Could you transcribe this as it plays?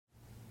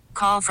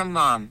Call from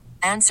mom.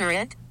 Answer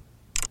it.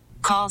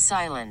 Call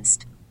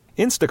silenced.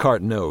 Instacart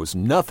knows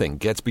nothing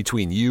gets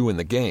between you and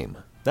the game.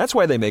 That's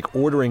why they make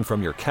ordering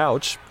from your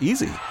couch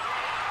easy.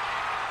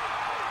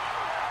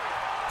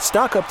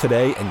 Stock up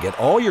today and get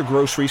all your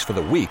groceries for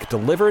the week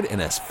delivered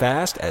in as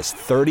fast as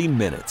 30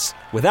 minutes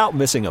without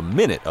missing a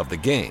minute of the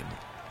game.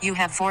 You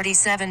have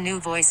 47 new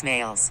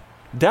voicemails.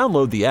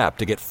 Download the app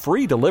to get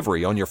free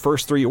delivery on your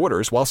first 3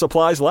 orders while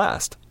supplies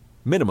last.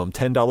 Minimum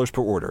 $10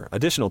 per order.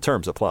 Additional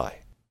terms apply.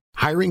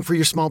 Hiring for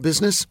your small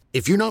business?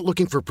 If you're not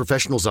looking for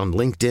professionals on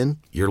LinkedIn,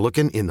 you're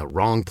looking in the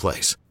wrong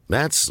place.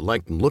 That's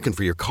like looking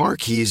for your car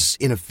keys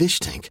in a fish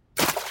tank.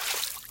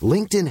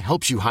 LinkedIn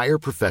helps you hire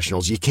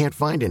professionals you can't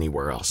find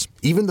anywhere else,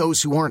 even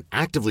those who aren't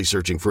actively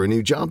searching for a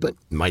new job but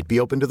might be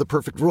open to the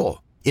perfect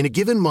role. In a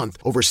given month,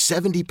 over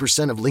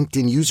 70% of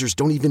LinkedIn users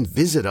don't even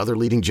visit other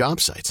leading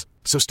job sites.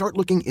 So start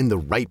looking in the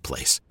right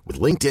place. With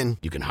LinkedIn,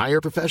 you can hire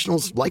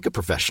professionals like a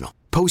professional.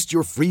 Post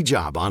your free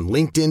job on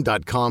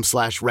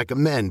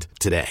linkedin.com/recommend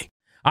today.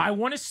 I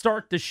want to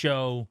start the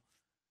show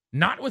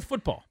not with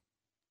football,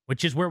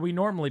 which is where we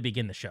normally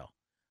begin the show,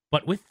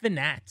 but with the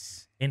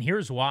Nats. And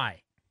here's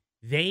why.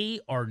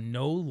 They are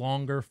no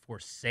longer for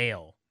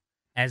sale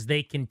as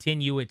they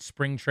continue its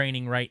spring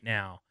training right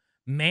now.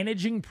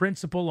 Managing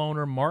principal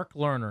owner Mark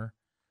Lerner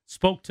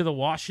spoke to the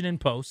Washington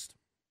Post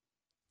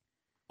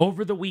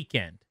over the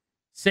weekend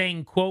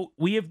saying, quote,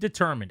 "We have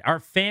determined, our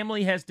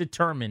family has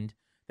determined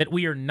that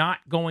we are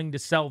not going to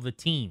sell the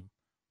team,"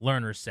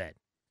 Lerner said.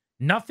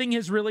 Nothing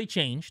has really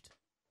changed.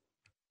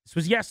 This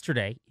was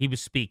yesterday. He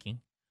was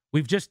speaking.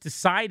 We've just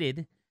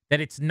decided that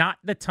it's not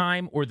the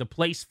time or the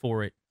place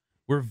for it.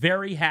 We're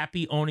very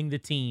happy owning the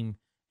team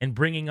and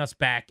bringing us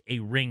back a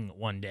ring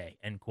one day,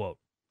 end quote.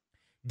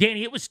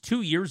 Danny, it was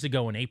 2 years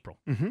ago in April.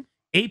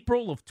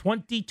 April of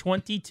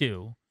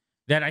 2022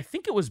 that I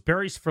think it was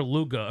Barry's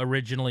Ferluga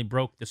originally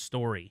broke the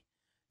story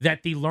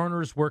that the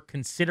Lerners were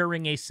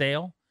considering a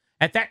sale.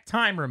 At that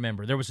time,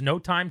 remember, there was no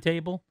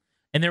timetable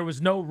and there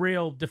was no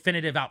real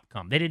definitive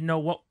outcome. They didn't know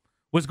what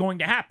was going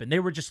to happen. They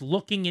were just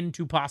looking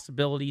into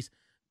possibilities,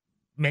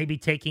 maybe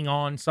taking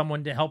on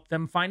someone to help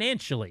them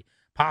financially,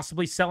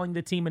 possibly selling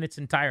the team in its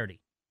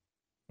entirety.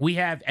 We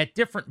have, at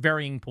different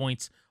varying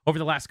points over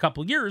the last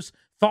couple years,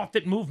 thought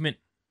that movement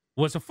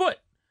was afoot.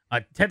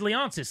 Ted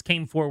Leonsis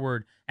came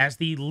forward as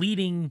the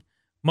leading,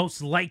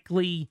 most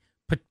likely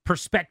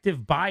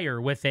prospective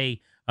buyer with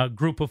a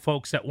group of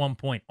folks at one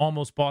point,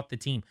 almost bought the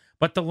team.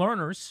 But the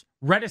Lerners,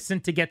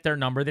 reticent to get their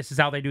number, this is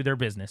how they do their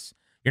business.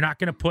 You're not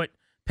going to put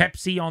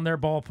Pepsi on their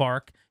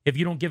ballpark if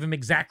you don't give them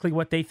exactly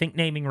what they think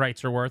naming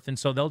rights are worth. And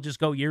so they'll just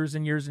go years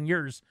and years and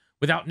years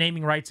without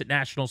naming rights at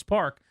Nationals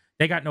Park.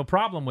 They got no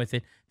problem with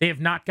it. They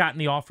have not gotten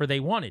the offer they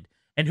wanted.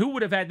 And who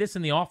would have had this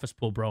in the office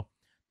pool, bro?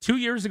 2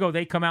 years ago,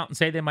 they come out and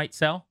say they might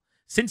sell.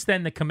 Since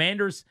then, the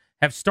Commanders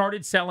have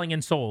started selling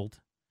and sold.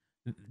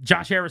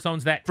 Josh Harris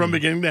owns that from team.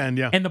 beginning to end,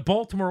 yeah. And the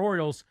Baltimore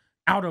Orioles,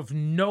 out of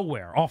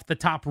nowhere, off the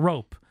top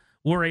rope,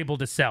 were able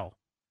to sell.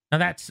 Now,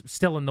 that's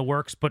still in the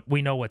works, but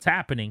we know what's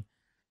happening.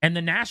 And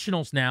the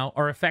Nationals now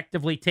are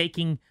effectively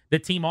taking the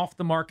team off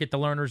the market. The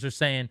Lerners are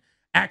saying,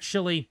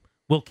 actually,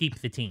 we'll keep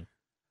the team.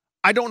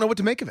 I don't know what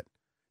to make of it.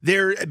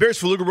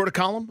 Bears Feluga wrote a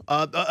column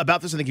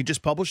about this. I think he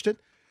just published it.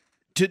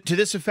 To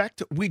this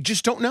effect, we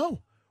just don't know.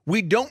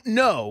 We don't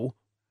know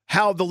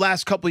how the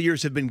last couple of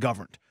years have been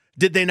governed.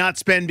 Did they not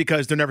spend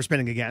because they're never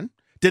spending again?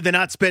 Did they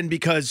not spend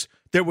because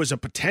there was a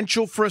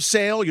potential for a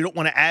sale? You don't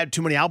want to add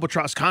too many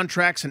albatross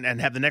contracts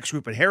and have the next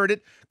group inherit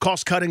it.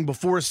 Cost cutting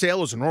before a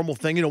sale is a normal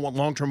thing. You don't want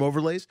long-term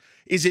overlays.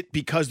 Is it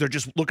because they're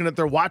just looking at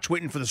their watch,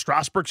 waiting for the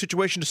Strasburg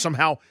situation to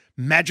somehow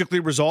magically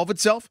resolve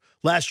itself?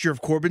 Last year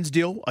of Corbin's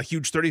deal, a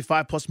huge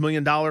 $35+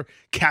 million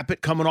cap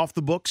it coming off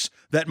the books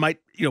that might,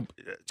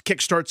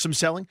 kickstart some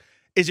selling.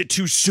 Is it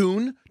too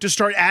soon to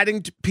start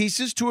adding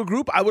pieces to a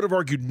group? I would have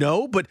argued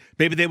no, but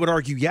maybe they would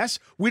argue yes.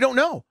 We don't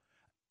know.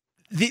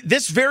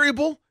 This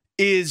variable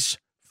is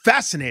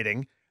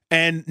fascinating,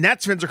 and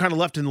Nats fans are kind of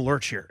left in the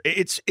lurch here.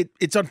 It's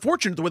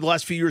unfortunate the way the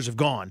last few years have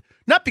gone,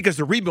 not because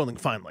they're rebuilding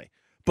finally,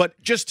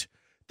 but just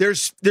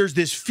there's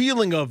this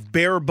feeling of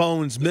bare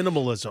bones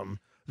minimalism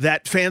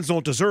that fans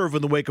don't deserve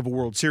in the wake of a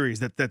World Series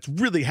that's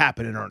really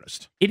happened in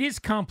earnest. It is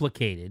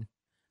complicated.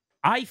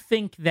 I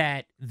think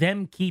that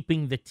them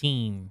keeping the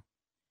team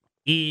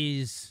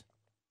is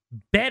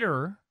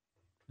better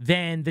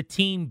than the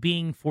team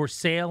being for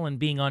sale and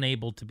being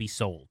unable to be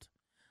sold.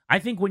 I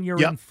think when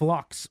you're in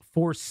flux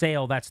for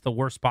sale, that's the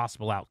worst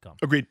possible outcome.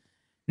 Agreed.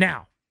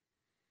 Now,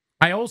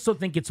 I also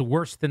think it's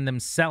worse than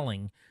them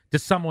selling to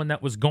someone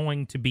that was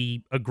going to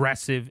be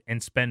aggressive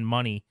and spend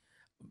money.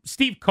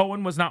 Steve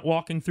Cohen was not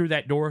walking through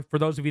that door. For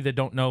those of you that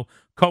don't know,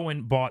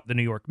 Cohen bought the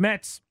New York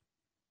Mets,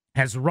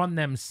 has run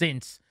them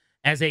since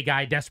as a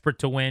guy desperate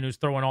to win who's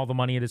throwing all the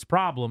money at his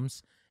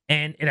problems,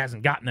 and it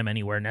hasn't gotten them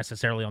anywhere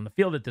necessarily on the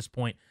field at this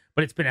point,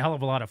 but it's been a hell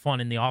of a lot of fun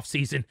in the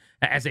offseason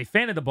as a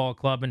fan of the ball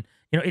club, and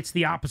it's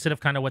the opposite of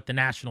kind of what the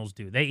Nationals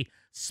do. They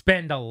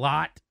spend a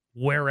lot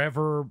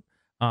wherever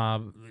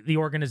the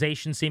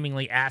organization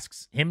seemingly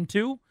asks him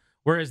to,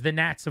 whereas the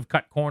Nats have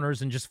cut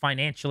corners and just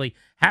financially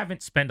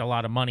haven't spent a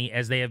lot of money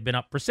as they have been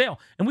up for sale.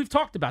 And we've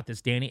talked about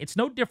this, Danny. It's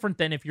no different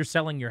than if you're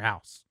selling your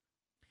house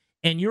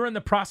and you're in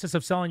the process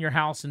of selling your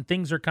house and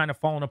things are kind of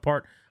falling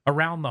apart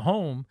around the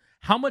home.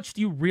 How much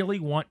do you really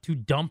want to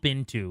dump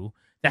into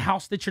the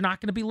house that you're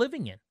not going to be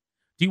living in?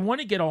 Do you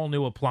want to get all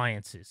new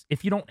appliances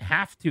if you don't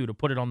have to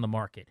put it on the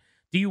market?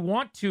 Do you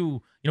want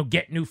to,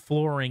 get new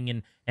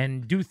flooring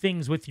and do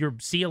things with your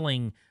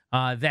ceiling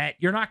that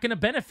you're not going to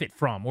benefit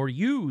from or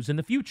use in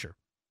the future?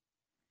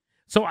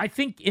 So I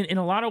think in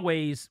a lot of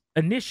ways,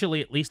 initially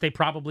at least, they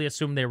probably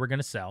assumed they were going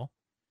to sell.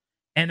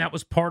 And that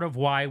was part of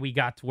why we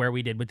got to where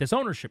we did with this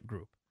ownership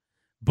group.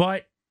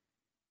 But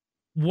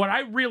what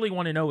I really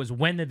want to know is,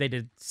 when did they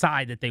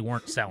decide that they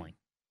weren't selling?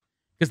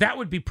 Because that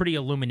would be pretty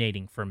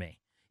illuminating for me.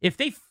 If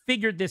they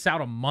figured this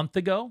out a month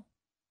ago,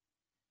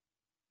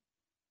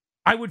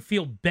 I would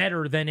feel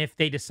better than if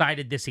they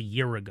decided this a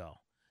year ago.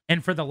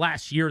 And for the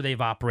last year,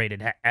 they've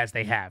operated as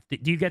they have.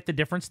 Do you get the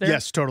difference there?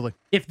 Yes, totally.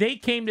 If they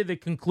came to the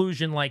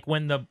conclusion, like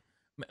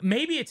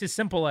maybe it's as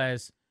simple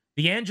as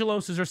the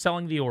Angeloses are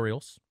selling the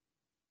Orioles.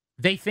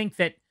 They think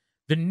that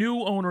the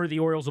new owner of the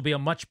Orioles will be a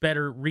much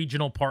better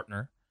regional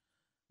partner,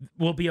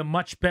 will be a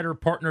much better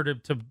partner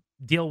to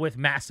deal with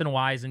Masson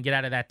Wise and get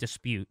out of that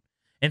dispute.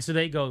 And so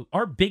they go,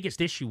 our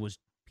biggest issue was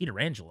Peter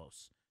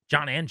Angelos,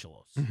 John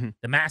Angelos,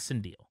 the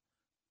Masson deal.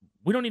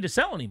 We don't need to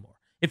sell anymore.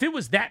 If it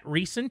was that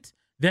recent,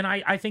 then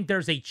I think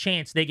there's a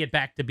chance they get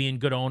back to being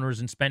good owners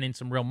and spending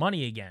some real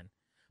money again.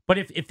 But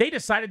if they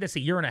decided this a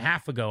year and a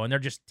half ago and they're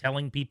just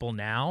telling people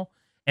now,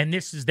 and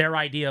this is their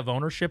idea of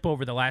ownership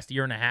over the last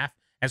year and a half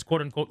as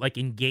quote-unquote like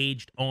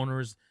engaged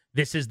owners,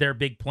 this is their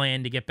big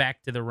plan to get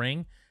back to the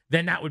ring,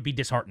 then that would be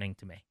disheartening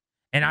to me.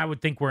 And I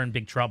would think we're in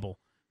big trouble.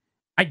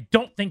 I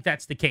don't think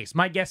that's the case.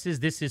 My guess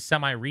is this is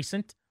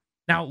semi-recent.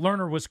 Now,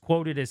 Lerner was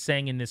quoted as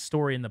saying in this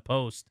story in the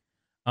Post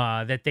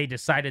that they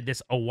decided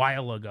this a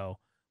while ago.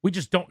 We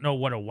just don't know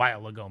what a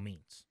while ago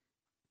means.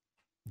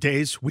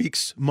 Days,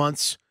 weeks,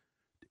 months.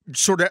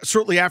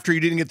 Shortly after you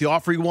didn't get the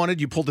offer you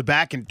wanted, you pulled it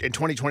back in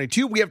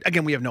 2022. We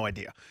have no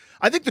idea.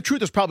 I think the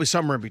truth is probably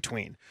somewhere in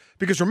between.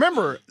 Because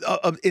remember,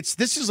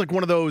 this is like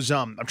one of those.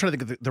 I'm trying to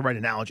think of the right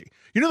analogy.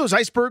 You know those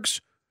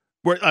icebergs?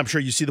 Where I'm sure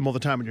you see them all the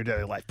time in your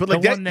daily life. But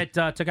like the one that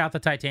took out the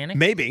Titanic?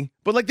 Maybe.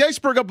 But like the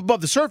iceberg up above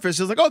the surface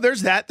is like, oh,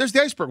 there's that. There's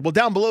the iceberg. Well,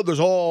 down below, there's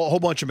a whole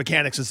bunch of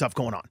mechanics and stuff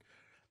going on.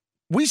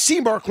 We see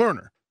Mark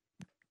Lerner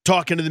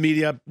talking to the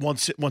media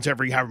once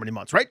every however many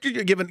months, right?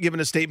 You're giving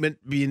a statement,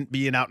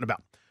 being out and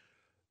about.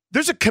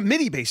 There's a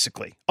committee,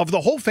 basically, of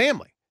the whole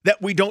family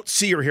that we don't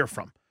see or hear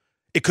from.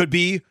 It could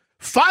be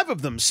 5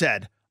 of them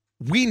said,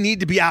 we need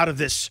to be out of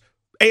this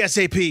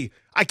ASAP.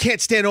 I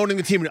can't stand owning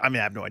the team. I mean,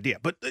 I have no idea,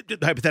 but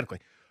hypothetically.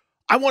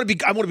 I want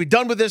to be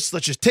done with this.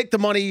 Let's just take the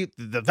money.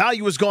 The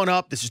value has gone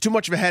up. This is too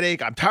much of a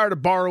headache. I'm tired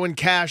of borrowing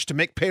cash to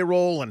make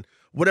payroll and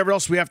whatever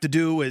else we have to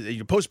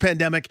do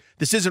post-pandemic.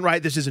 This isn't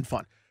right. This isn't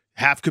fun.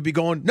 Half could be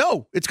going,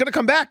 no, it's going to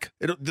come back.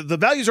 The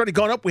value's already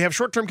gone up. We have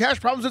short-term cash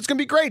problems. It's going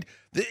to be great.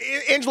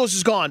 Angelos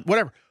is gone.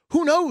 Whatever.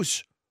 Who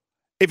knows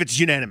if it's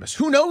unanimous?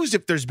 Who knows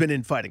if there's been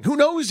infighting? Who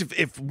knows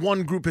if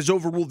one group has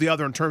overruled the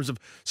other in terms of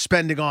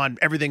spending on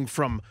everything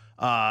from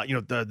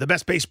the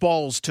best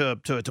baseballs to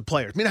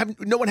players? I mean,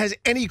 no one has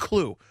any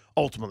clue,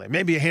 ultimately.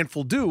 Maybe a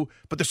handful do,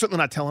 but they're certainly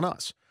not telling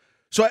us.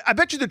 So I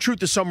bet you the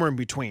truth is somewhere in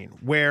between,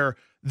 where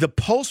the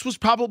pulse was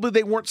probably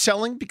they weren't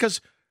selling because,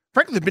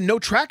 frankly, there's been no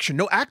traction,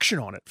 no action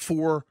on it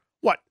for,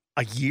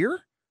 a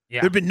year?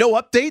 Yeah. There's been no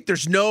update.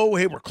 There's no,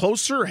 hey, we're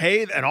closer.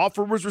 Hey, an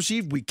offer was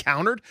received. We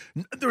countered.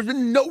 There's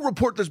been no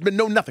report. There's been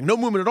nothing, no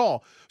movement at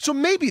all. So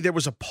maybe there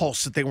was a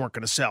pulse that they weren't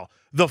going to sell.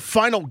 The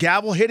final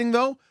gavel hitting,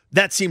 though,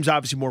 that seems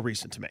obviously more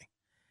recent to me.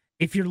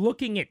 If you're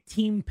looking at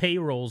team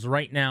payrolls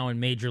right now in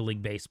Major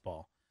League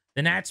Baseball,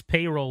 the Nats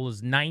payroll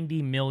is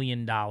 $90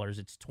 million.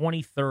 It's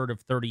 23rd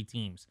of 30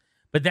 teams.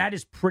 But that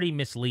is pretty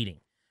misleading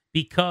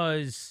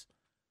because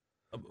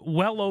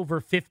well over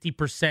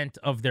 50%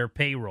 of their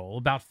payroll,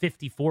 about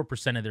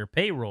 54% of their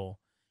payroll,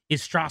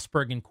 is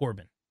Strasburg and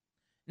Corbin.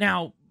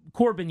 Now,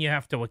 Corbin you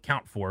have to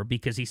account for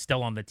because he's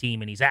still on the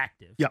team and he's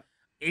active. Yeah.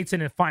 It's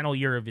in the final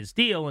year of his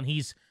deal, and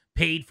he's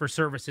paid for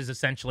services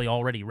essentially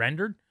already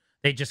rendered.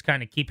 They just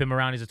kind of keep him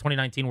around. He's a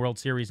 2019 World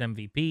Series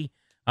MVP.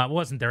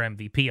 Wasn't their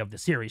MVP of the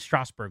series,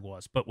 Strasburg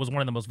was, but was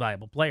one of the most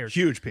valuable players.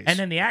 Huge piece. And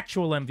then the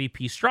actual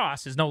MVP,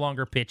 Strauss, is no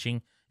longer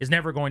pitching, is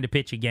never going to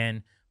pitch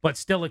again, but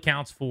still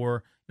accounts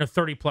for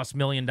 $30+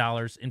 million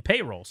in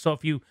payroll. So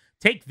if you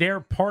take their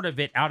part of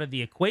it out of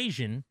the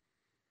equation,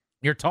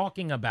 you're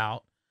talking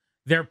about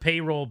their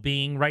payroll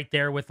being right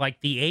there with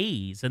like the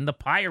A's and the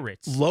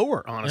Pirates.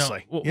 Lower,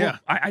 honestly. Yeah.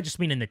 I just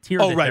mean in the tier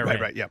that they're in.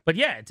 Right, yeah. But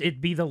yeah,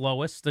 it'd be the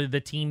lowest, the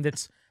team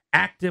that's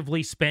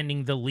actively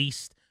spending the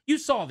least. You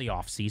saw the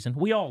offseason.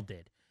 We all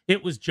did.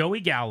 It was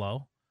Joey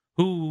Gallo,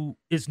 who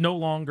is no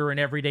longer an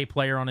everyday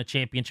player on a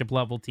championship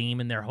level team,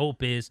 and their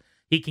hope is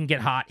he can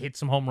get hot, hit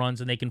some home runs,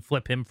 and they can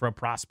flip him for a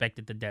prospect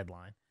at the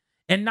deadline.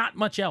 And not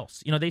much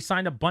else. They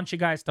signed a bunch of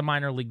guys to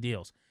minor league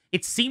deals.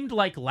 It seemed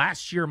like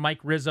last year Mike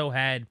Rizzo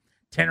had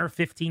 $10 or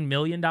 $15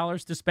 million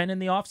to spend in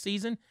the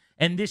offseason.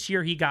 and this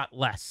year he got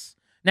less.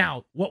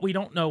 Now, what we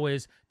don't know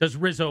is, does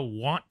Rizzo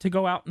want to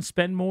go out and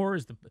spend more?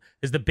 Is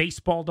the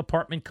baseball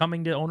department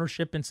coming to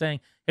ownership and saying,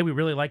 hey, we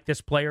really like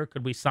this player,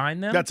 could we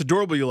sign them? That's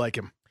adorable, you like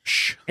him.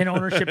 Shh. And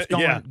ownership's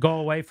going Yeah. go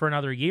away for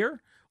another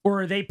year?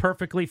 Or are they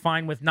perfectly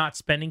fine with not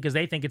spending because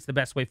they think it's the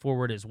best way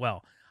forward as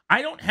well?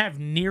 I don't have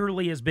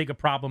nearly as big a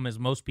problem as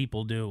most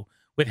people do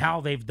with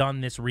how they've done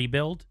this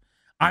rebuild.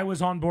 I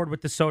was on board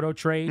with the Soto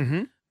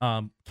trade.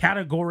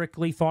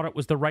 Categorically thought it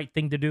was the right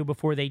thing to do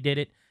before they did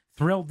it.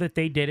 Thrilled that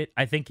they did it.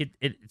 I think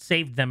it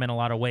saved them in a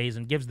lot of ways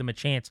and gives them a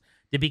chance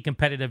to be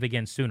competitive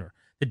again sooner.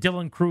 The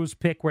Dylan Cruz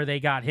pick where they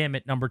got him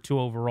at number 2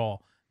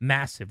 overall,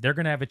 massive. They're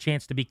going to have a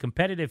chance to be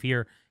competitive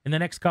here in the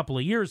next couple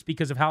of years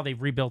because of how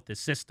they've rebuilt this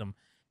system.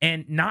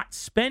 And not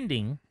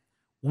spending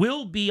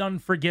will be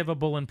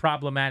unforgivable and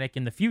problematic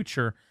in the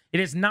future. It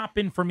has not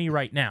been for me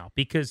right now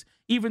because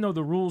even though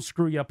the rules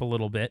screw you up a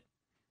little bit,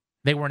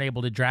 they weren't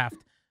able to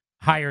draft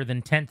higher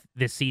than 10th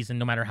this season,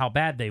 no matter how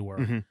bad they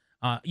were.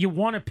 You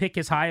want to pick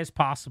as high as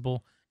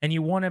possible, and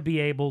you want to be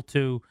able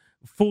to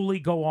fully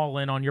go all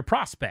in on your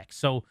prospects.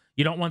 So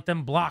you don't want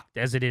them blocked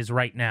as it is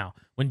right now.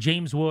 When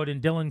James Wood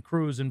and Dylan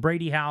Cruz and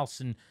Brady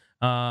House and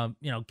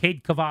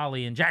Cade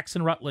Cavalli and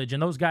Jackson Rutledge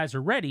and those guys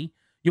are ready,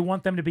 you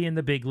want them to be in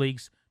the big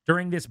leagues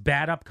during this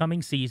bad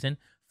upcoming season,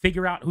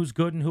 figure out who's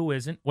good and who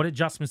isn't, what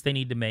adjustments they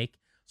need to make,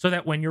 so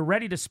that when you're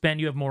ready to spend,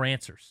 you have more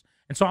answers.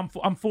 And so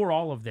I'm for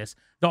all of this.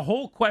 The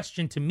whole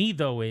question to me,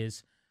 though,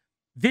 is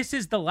this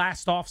is the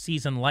last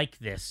offseason like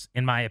this,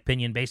 in my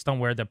opinion, based on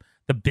where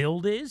the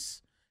build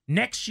is.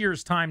 Next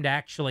year's time to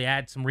actually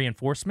add some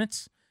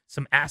reinforcements,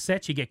 some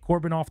assets. You get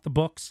Corbin off the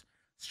books.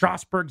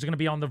 Strasburg's going to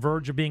be on the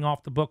verge of being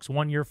off the books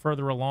 1 year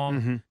further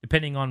along,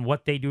 depending on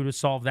what they do to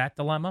solve that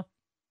dilemma.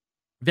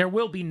 There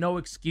will be no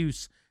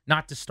excuse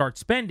not to start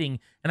spending.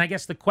 And I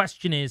guess the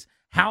question is,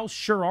 how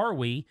sure are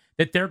we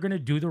that they're going to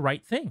do the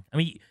right thing? I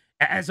mean,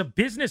 as a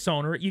business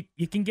owner,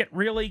 you can get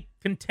really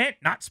content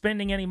not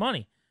spending any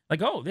money.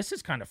 Like, oh, this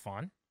is kind of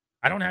fun.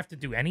 I don't have to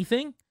do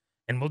anything,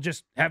 and we'll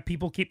just have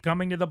people keep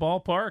coming to the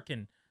ballpark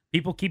and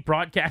people keep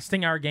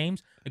broadcasting our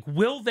games. Like,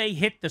 will they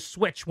hit the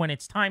switch when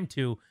it's time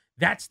to?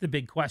 That's the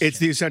big question. It's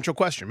the essential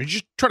question. I mean,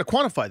 just try to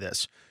quantify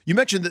this. You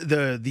mentioned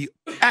the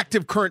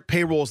active current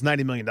payroll is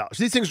 $90 million.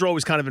 These things are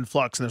always kind of in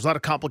flux, and there's a lot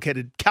of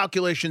complicated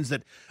calculations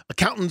that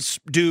accountants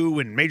do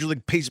and Major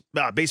League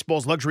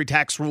Baseball's luxury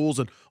tax rules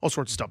and all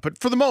sorts of stuff. But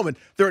for the moment,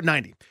 they're at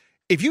 90.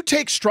 If you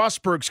take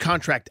Strasburg's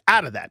contract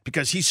out of that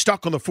because he's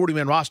stuck on the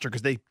 40-man roster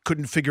because they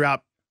couldn't figure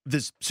out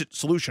this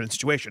solution and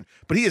situation,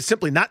 but he is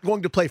simply not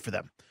going to play for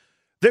them,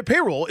 their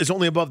payroll is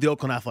only above the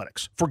Oakland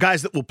Athletics for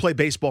guys that will play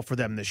baseball for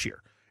them this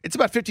year. It's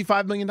about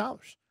 $55 million.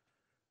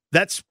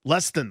 That's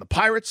less than the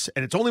Pirates,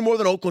 and it's only more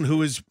than Oakland,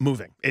 who is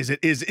moving. It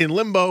is in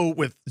limbo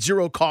with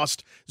zero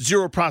cost,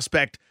 zero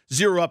prospect,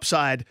 zero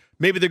upside.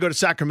 Maybe they go to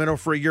Sacramento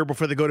for a year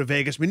before they go to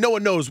Vegas. I mean, no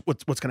one knows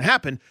what's going to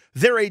happen.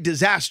 They're a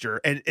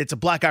disaster, and it's a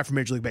black eye for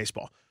Major League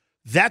Baseball.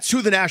 That's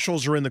who the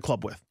Nationals are in the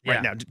club with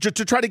right now, to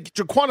try to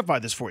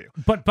quantify this for you.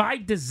 But by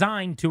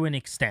design to an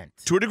extent.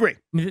 To a degree.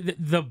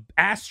 The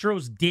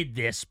Astros did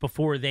this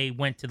before they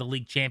went to the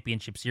League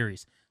Championship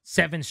Series.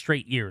 7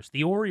 straight years.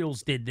 The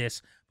Orioles did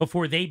this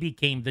before they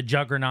became the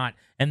juggernaut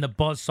and the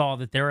buzzsaw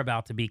that they're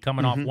about to be,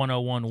 coming off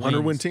 101 wins.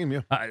 100-win team,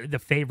 yeah. The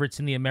favorites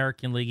in the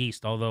American League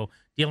East, although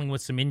dealing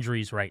with some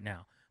injuries right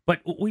now.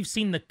 But we've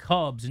seen the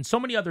Cubs and so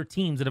many other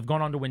teams that have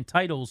gone on to win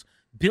titles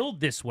build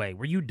this way,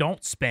 where you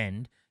don't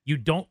spend, you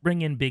don't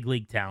bring in big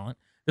league talent.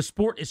 The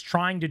sport is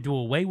trying to do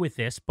away with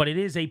this, but it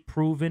is a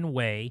proven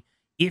way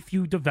if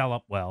you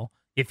develop well,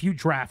 if you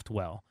draft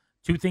well.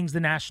 2 things the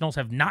Nationals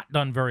have not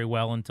done very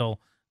well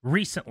until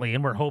recently,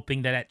 and we're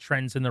hoping that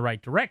trends in the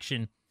right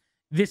direction.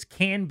 This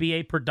can be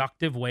a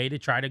productive way to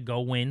try to go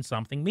win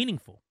something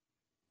meaningful.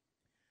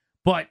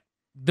 But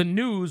the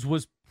news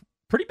was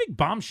pretty big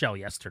bombshell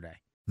yesterday.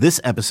 This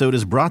episode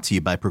is brought to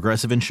you by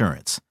Progressive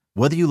Insurance.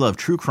 Whether you love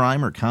true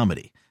crime or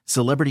comedy,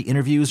 celebrity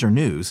interviews or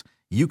news,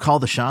 you call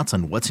the shots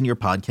on what's in your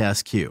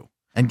podcast queue.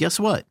 And guess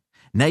what?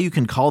 Now you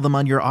can call them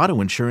on your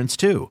auto insurance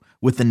too,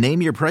 with the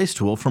Name Your Price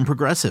tool from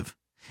Progressive.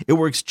 It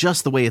works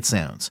just the way it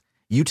sounds.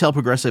 You tell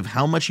Progressive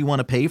how much you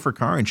want to pay for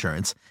car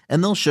insurance,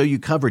 and they'll show you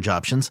coverage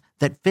options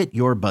that fit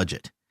your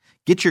budget.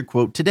 Get your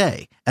quote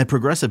today at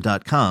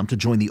Progressive.com to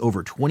join the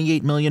over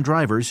 28 million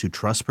drivers who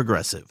trust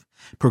Progressive.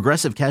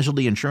 Progressive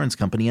Casualty Insurance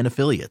Company and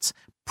Affiliates.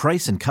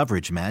 Price and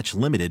coverage match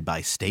limited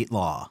by state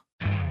law.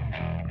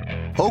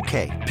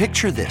 Okay,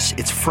 picture this.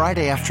 It's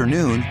Friday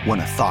afternoon when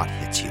a thought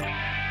hits you.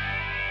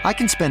 I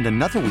can spend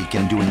another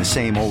weekend doing the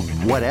same old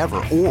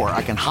whatever, or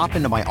I can hop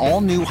into my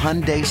all-new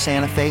Hyundai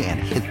Santa Fe and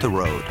hit the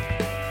road.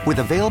 With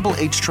available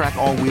H-Track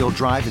all-wheel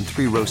drive and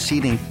 3-row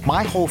seating,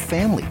 my whole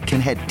family can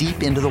head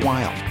deep into the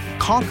wild.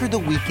 Conquer the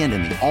weekend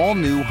in the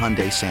all-new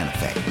Hyundai Santa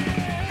Fe.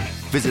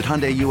 Visit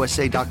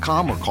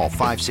HyundaiUSA.com or call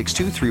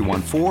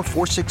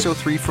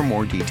 562-314-4603 for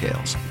more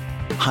details.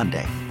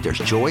 Hyundai, there's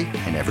joy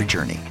in every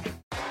journey.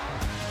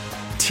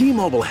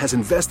 T-Mobile has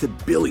invested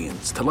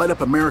billions to light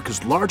up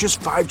America's largest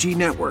 5G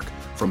network,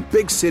 from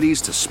big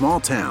cities to small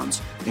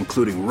towns,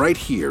 including right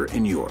here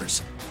in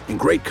yours. And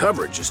great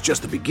coverage is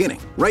just the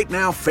beginning. Right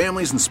now,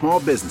 families and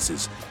small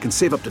businesses can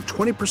save up to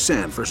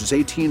 20% versus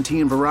AT&T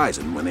and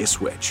Verizon when they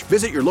switch.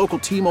 Visit your local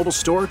T-Mobile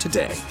store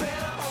today.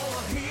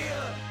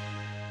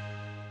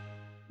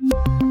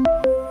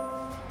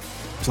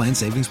 Plan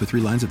savings with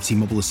 3 lines of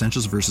T-Mobile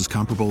Essentials versus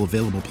comparable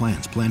available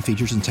plans. Plan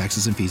features and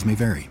taxes and fees may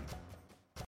vary.